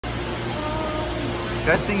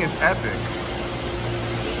That thing is epic.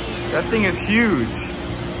 That thing is huge.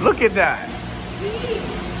 Look at that.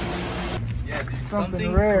 Yeah, dude,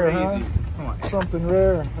 something rare, crazy. Huh? Come on. Something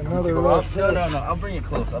rare. Another rare. No. I'll bring it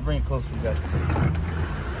close. I'll bring it close for you guys to see. I'll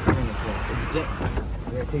bring it close. It's a jet.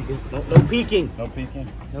 We're gonna take this. No peeking. No peeking.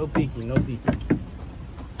 No peeking. No peeking.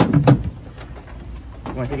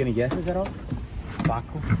 You wanna take any guesses at all?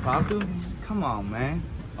 Pacu? Pacu? Come on, man.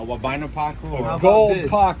 Albino Pacu or gold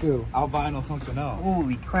Pacu? Albino something else.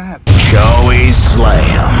 Holy crap. Joey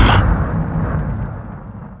SLAYEM.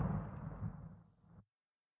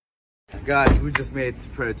 Guys, we just made it to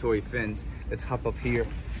predatory fins. Let's hop up here.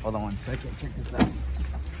 Hold on 1 second. Check this out.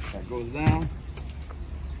 That goes down.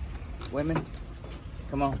 Women,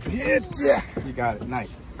 come on. Yeah. You got it. Nice.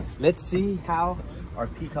 Let's see how our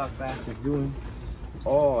peacock bass is doing.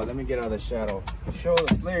 Oh, let me get out of the shadow. Show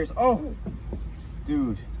the slayers. Oh,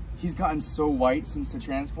 dude, he's gotten so white since the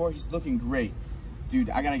transport. He's looking great. Dude,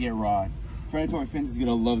 I gotta get rod. Predatory Fins is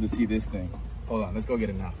gonna love to see this thing. Hold on, let's go get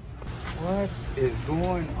him now. What is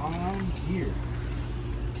going on here?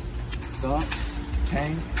 Sumps,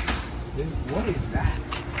 tanks. What is that?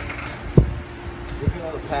 Look at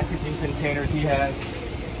all the packaging containers he has.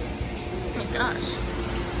 Oh my gosh.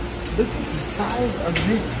 Look at the size of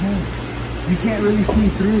this thing. You can't really see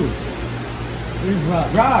through. There's Rod.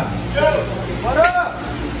 Rod! Yo! What up?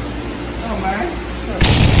 Oh, man.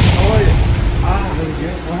 How are you? Ah, really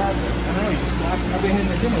good. What happened? I don't know, you just slapped me. I've been hitting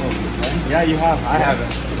the gym a little bit, right? Yeah, you have. I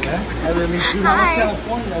haven't. Yeah? I mean, dude, how was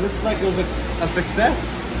California? It looks like it was a success.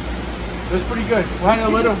 It was pretty good. We had a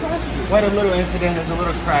little incident. There's a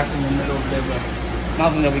little crack in the middle there, but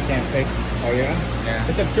nothing that we can't fix. Oh, yeah? Yeah.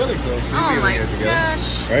 It's acrylic, though. Oh, my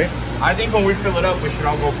gosh. Right? I think when we fill it up, we should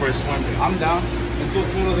all go for a swim. I'm down. Let's go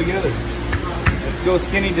swim together. Let's go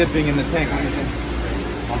skinny dipping in the tank. What do you think?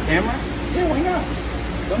 On camera? Yeah, why not?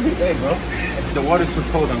 Don't be big, bro. If the water's so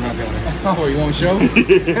cold, I'm not doing it. Oh, you won't show?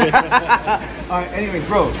 Alright, anyways,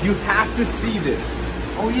 bro, you have to see this.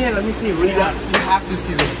 Oh yeah, let me see it. You have to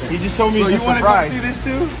see this thing. He just showed me a surprise. You want to see this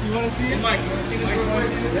too? You want to see it? Hey, Mike, you want to see this real quick?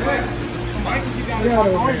 Yeah. Mike is you down there.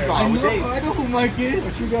 I know who Mike is.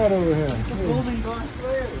 What you got over here? The Golden Gar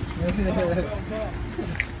Slayer. Dude, you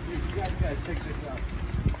guys check this out.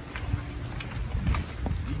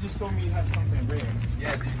 You just told me you have something rare.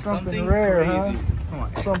 Yeah, dude. Something rare, crazy. huh? Come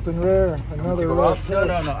on. Something rare. Another rare.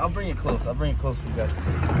 No. I'll bring it close. I'll bring it close for you guys to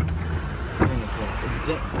see. I'll bring it close. It's a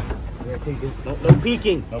jet. We're gonna take this. No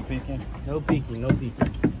peeking. No peeking. No peeking. No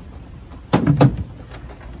peeking.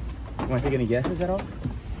 You wanna take any guesses at all?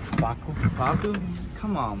 Pacu? Pacu?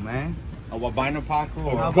 Come on, man. Albino Pacu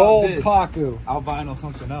or gold Pacu? Albino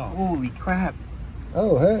something else. Holy crap.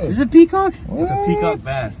 Oh, hey. Is it a peacock? What? It's a peacock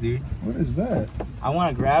bass, dude. What is that? I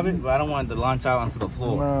want to grab it, but I don't want it to launch out onto the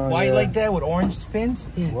floor. No, White like that with orange fins?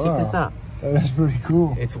 Yeah, wow. check this out. That is pretty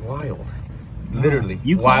cool. It's wild. Literally.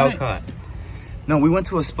 You wild caught. No, we went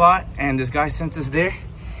to a spot and this guy sent us there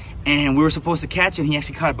and we were supposed to catch it and he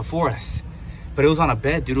actually caught it before us. But it was on a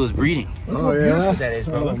bed, dude. It was breeding. Look how beautiful that is,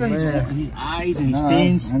 bro. Oh, look at his eyes and his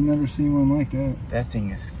fins. I've never seen one like that. That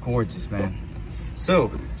thing is gorgeous, man. So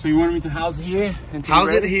you wanted me to house it here? House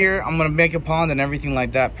it here. I'm gonna make a pond and everything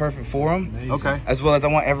like that, perfect for him. Okay. As well as I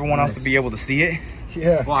want everyone else to be able to see it.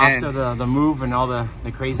 Yeah. Well, after the move and all the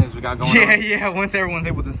craziness we got going on. Yeah. Once everyone's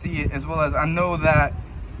able to see it, as well as I know that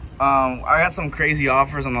I got some crazy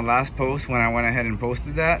offers on the last post when I went ahead and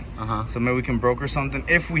posted that. So maybe we can broker something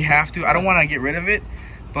if we have to. I don't want to get rid of it,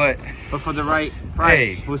 but for the right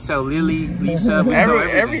price. Hey, we'll sell Lily, Lisa, we'll sell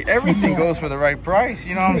everything. Everything goes for the right price.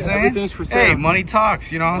 You know what I'm saying? Everything's for sale. Hey, money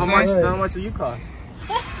talks. You know what I'm saying? How much will you cost?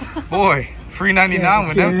 Boy, $3.99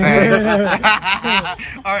 with them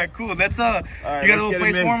things. All right, cool. Let's you got a little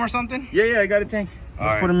place for him or something? Yeah, I got a tank.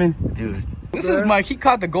 Let's put him in, dude. This is Mike. He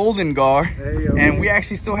caught the golden gar, and we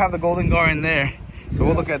actually still have the golden gar in there. So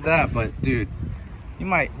we'll look at that. But dude, you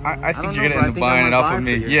might. I think you're gonna end up buying it off of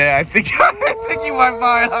me. Yeah, I think you might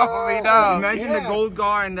buy it off of me now. Imagine the gold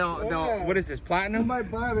gar and the what is this, platinum? You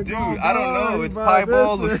might buy the dude, gold. I don't know. It's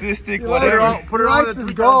piebald, leucistic, whatever. Put it on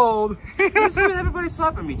the gold. Everybody's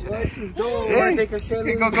slapping me today. Lights is gold. You wanna take a shot?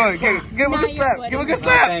 Go. Give him a good slap. Give him a good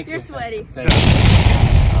slap. You're sweaty. All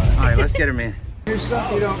right, let's get him in. Here's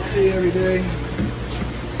something you don't see every day.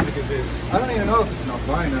 Look at this. I don't even know if it's an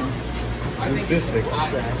albino. I think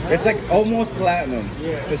it's like almost platinum.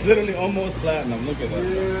 Yeah. It's literally almost platinum. Look at that.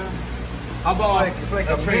 Yeah. How about it's like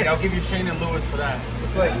a a trade? mix. I'll give you Shane and Lewis for that.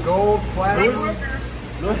 It's like gold, platinum.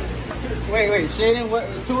 Wait, Shane and what?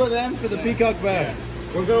 Two of them for the peacock bass.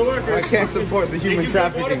 We're gonna work. I can't support the human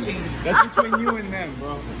trafficking. That's between you and them,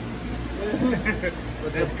 bro.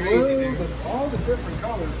 That's crazy, dude. All the different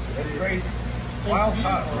colors. That's crazy. Wild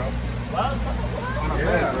caught, bro. Wild caught. On a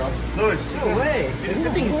bed, bro. Look, it's No way.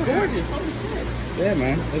 That thing is gorgeous. Holy shit. yeah,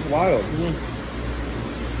 man, it's wild.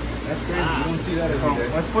 That's crazy. You don't see that every day.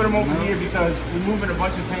 Let's put him over here because we're moving a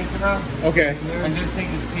bunch of tanks around. Okay. And just take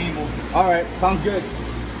this table. All right, sounds good.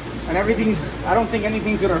 And everything's, I don't think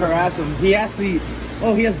anything's gonna harass him. He actually,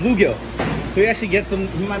 oh, he has bluegill. So he actually gets them,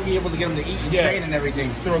 he might be able to get them to eat and train and everything.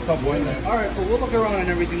 Throw a couple in there. All right, but we'll look around and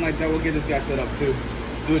everything like that. We'll get this guy set up too.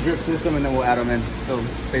 Do a drip system and then we'll add him in. So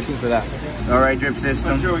stay tuned for that. All right, drip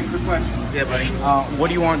system. Joey, quick question. Yeah, buddy. What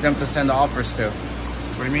do you want them to send the offers to?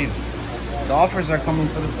 What do you mean? The offers are coming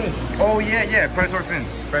for the fish. Oh, yeah, Predatory Fins.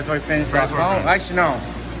 PredatoryFins.com. Actually, no.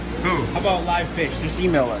 Who? How about live fish? Just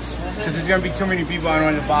email us. Because there's going to be too many people I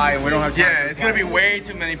don't want to buy and we don't have time. Yeah, it's going to be way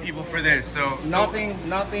too many people for this. So Nothing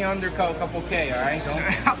under a couple K, all right?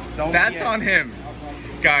 Don't That's BS. on him.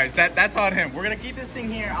 Guys, that's on him. We're going to keep this thing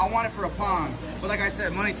here. I want it for a pond. But like I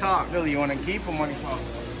said, money talk. Really, you want to keep or money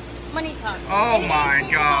talks? Money talks. Oh It my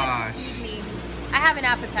takes a lot gosh. to feed me. I have an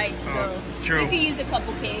appetite, so true. you could use a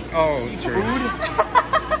couple K. Oh, true.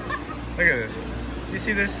 Look at this. You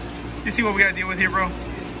see this? You see what we got to deal with here, bro?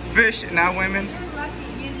 Fish, not women. You're lucky.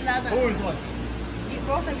 You love them. Always one. You,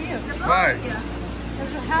 both of you. Why?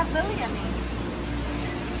 Because you'll have Lily at me.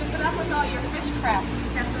 Keep it up with all your fish crap.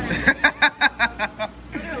 That's what I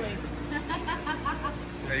Literally.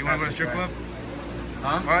 Hey, you want to go to strip club?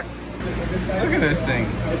 Huh? What? Look at this thing.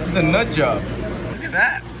 It's a nut job. Look at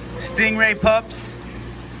that. Stingray pups.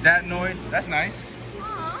 That noise. That's nice.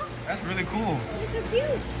 Aw, That's really cool.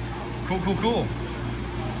 they're so cute. Cool.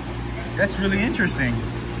 That's really interesting.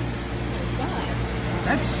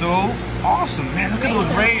 That's so awesome, man. Look at those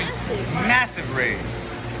rays. Massive rays.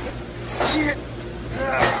 Shit.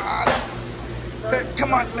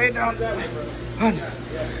 Come on, lay down.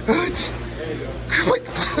 Quick.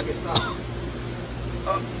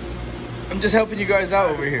 I'm just helping you guys out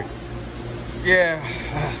over here. Yeah.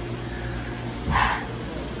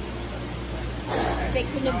 They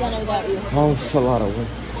couldn't have done it without you. Oh, it's a lot of work.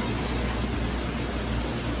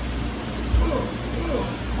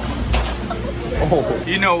 Oh.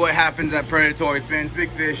 You know what happens at Predatory Fins, big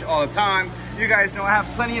fish all the time. You guys know I have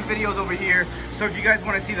plenty of videos over here. So if you guys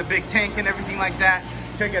want to see the big tank and everything like that,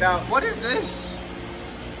 check it out. What is this?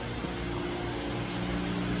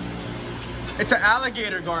 It's an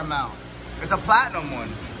alligator gar mount. It's a platinum one.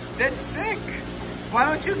 That's sick. Why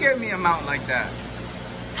don't you get me a mount like that?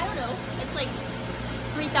 I don't know. It's like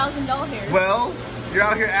 $3,000 here. Well, you're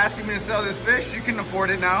out here asking me to sell this fish. You can afford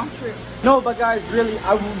it now. True. No, but guys, really,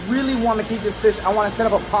 I really want to keep this fish. I want to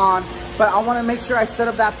set up a pond, but I want to make sure I set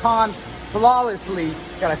up that pond flawlessly.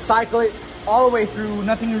 Gotta cycle it all the way through,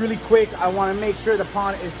 nothing really quick. I want to make sure the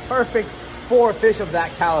pond is perfect for a fish of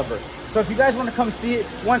that caliber. So if you guys want to come see it,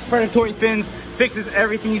 once Predatory Fins fixes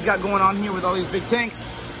everything he's got going on here with all these big tanks,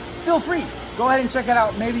 feel free. Go ahead and check it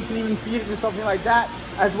out. Maybe you can even feed it to something like that,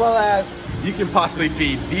 as well as you can possibly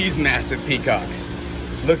feed these massive peacocks.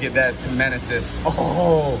 Look at that Temenesis.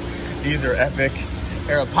 Oh, these are epic.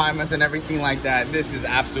 Arapimas and everything like that. This is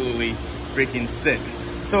absolutely freaking sick.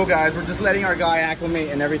 So guys, we're just letting our guy acclimate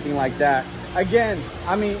and everything like that. Again,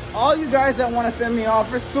 I mean, all you guys that want to send me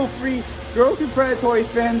offers, feel free. Go to Predatory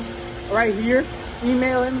Fins right here.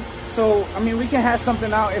 Email him. So, I mean, we can hash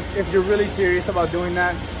something out if you're really serious about doing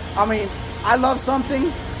that. I mean, I love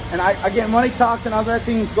something, and again, money talks and other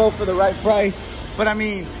things go for the right price. But I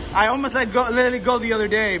mean, I almost let it go the other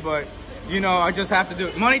day, but you know, I just have to do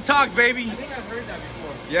it. Money talks, baby. I think I've heard that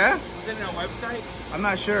before. Yeah? Is it on a website? I'm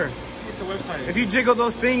not sure. It's a website. If you jiggle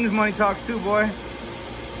those things, money talks too, boy.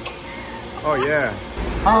 Oh yeah.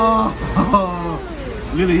 Oh,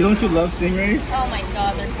 Lily, don't you love stingrays? Oh my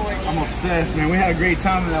God, they're gorgeous. I'm obsessed, man. We had a great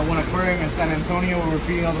time in that one aquarium in San Antonio where we were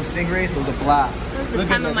feeding all those stingrays. It was a blast. It was the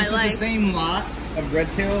time of my life. This is the same lot of red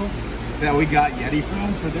tails that we got Yeti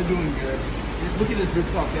from, but they're doing good. Just look at this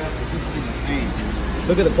ripsaw catfish. This is insane.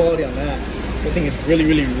 Look at the quality on that. I think it's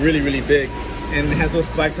really big. And it has those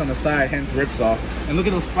spikes on the side, hence ripsaw. And look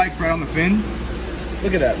at those spikes right on the fin.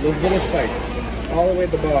 Look at that, those little spikes. All the way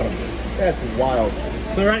at the bottom. That's wild.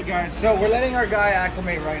 So, alright guys, so we're letting our guy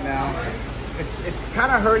acclimate right now. It's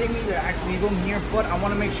kind of hurting me to actually leave him here, but I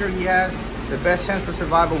want to make sure he has the best chance for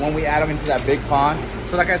survival when we add him into that big pond.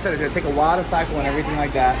 So like I said, it's going to take a while to cycle and everything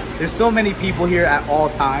like that. There's so many people here at all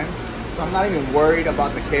times, so I'm not even worried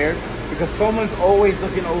about the care because someone's always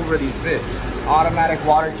looking over these fish. Automatic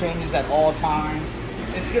water changes at all times.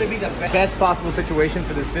 It's going to be the best possible situation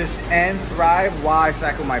for this fish and thrive while I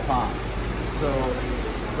cycle my pond. So,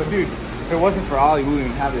 but dude, if it wasn't for Ollie, we wouldn't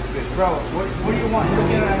even have this fish. Bro, what do you want? You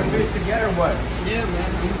looking at a fish to get or what? Yeah, man.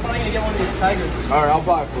 I'm probably gonna get one of these tigers. All right, I'll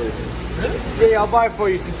buy it for you. Yeah, I'll buy it for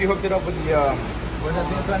you since you hooked it up with the, what's that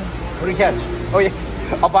thing, son? What did you catch? Oh, yeah.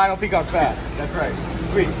 Albino peacock bass. That's right.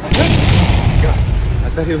 Sweet. God, I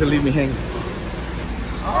thought he was gonna leave me hanging.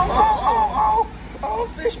 Oh,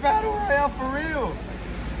 fish battle royale for real.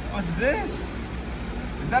 What's this?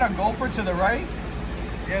 Is that a gulper to the right?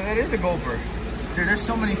 Yeah, that is a gulper. Dude, there's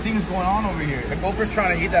so many things going on over here. The gulper's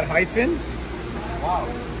trying to eat that hyphen. Wow.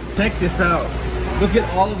 Check this out. Look at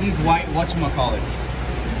all of these white whatchamacallits.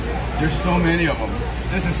 There's so many of them.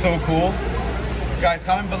 This is so cool. Guys,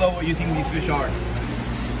 comment below what you think these fish are.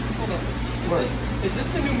 Hold on. Is this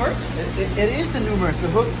the new merch? It is the new merch. The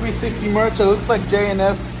Hook 360 merch. It looks like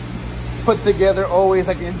J&F put together always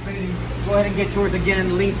like infinity. Go ahead and get yours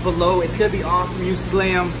again. Link below. It's gonna be awesome. You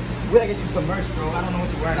slay 'em. We gotta get you some merch, bro. I don't know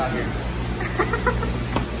what you're wearing out here.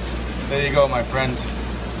 There you go, my friend.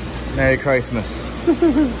 Merry Christmas.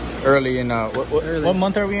 Early in what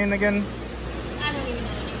month are we in again? I don't even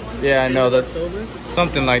know anymore. Yeah, I know that.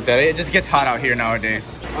 Something like that. It just gets hot out here nowadays.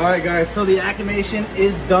 All right, guys. So the acclimation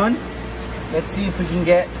is done. Let's see if we can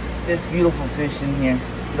get this beautiful fish in here.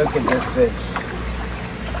 Look at this fish.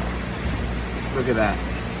 Look at that.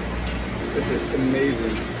 This is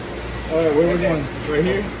amazing. All right, where are we going? Right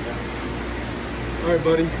here? All right,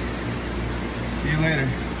 buddy. See you later.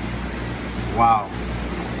 Wow.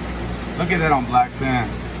 Look at that on black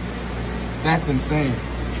sand. That's insane.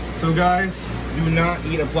 So guys, do not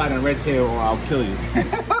eat a platinum red tail or I'll kill you.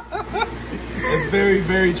 It's very,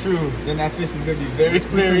 very true. Then that fish is gonna be very,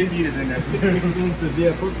 very feeders in there. Very expensive.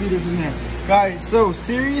 Yeah, put feeders in there. Guys, so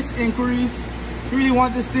serious inquiries. If you really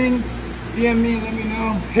want this thing, DM me and let me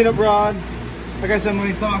know. Hit up Rod. Like I said,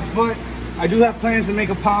 money talks, but I do have plans to make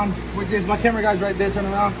a pond with this. My camera guy's right there, turn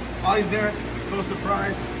around. Ollie's there, little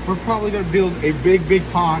surprise. We're probably gonna build a big, big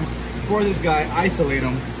pond for this guy, isolate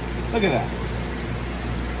him. Look at that.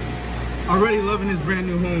 Already loving his brand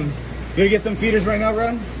new home. You gonna get some feeders right now,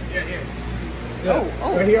 Rod? Yeah, here. Yeah.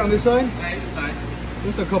 Oh, right here on this side? Yeah, this side.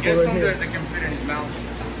 There's a couple Get right some here. that can fit in his mouth.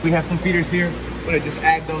 We have some feeders here. I'm gonna just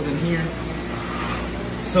add those in here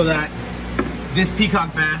so that this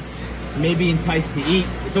peacock bass may be enticed to eat.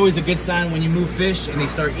 It's always a good sign when you move fish and they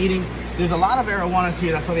start eating. There's a lot of arowanas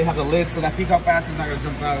here. That's why they have the lid so that peacock bass is not gonna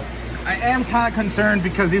jump out. I am kind of concerned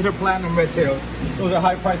because these are platinum red tails. Those are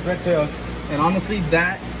high priced red tails. And honestly,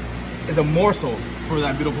 that is a morsel for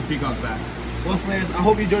that beautiful peacock bass. Well, Slayers, I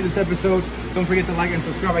hope you enjoyed this episode. Don't forget to like and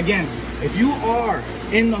subscribe. Again, if you are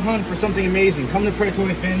in the hunt for something amazing, come to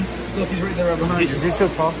Predatory Fins. Look, he's right there right behind you. Is he still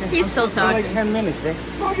talking? He's still For like talking. 10 minutes, bro.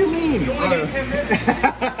 What do you mean? You only get 10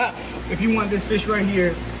 minutes. If you want this fish right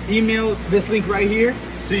here, email this link right here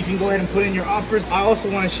so you can go ahead and put in your offers. I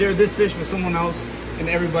also want to share this fish with someone else and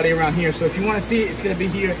everybody around here. So if you want to see it, it's going to be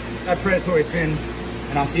here at Predatory Fins.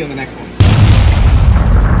 And I'll see you on the next one.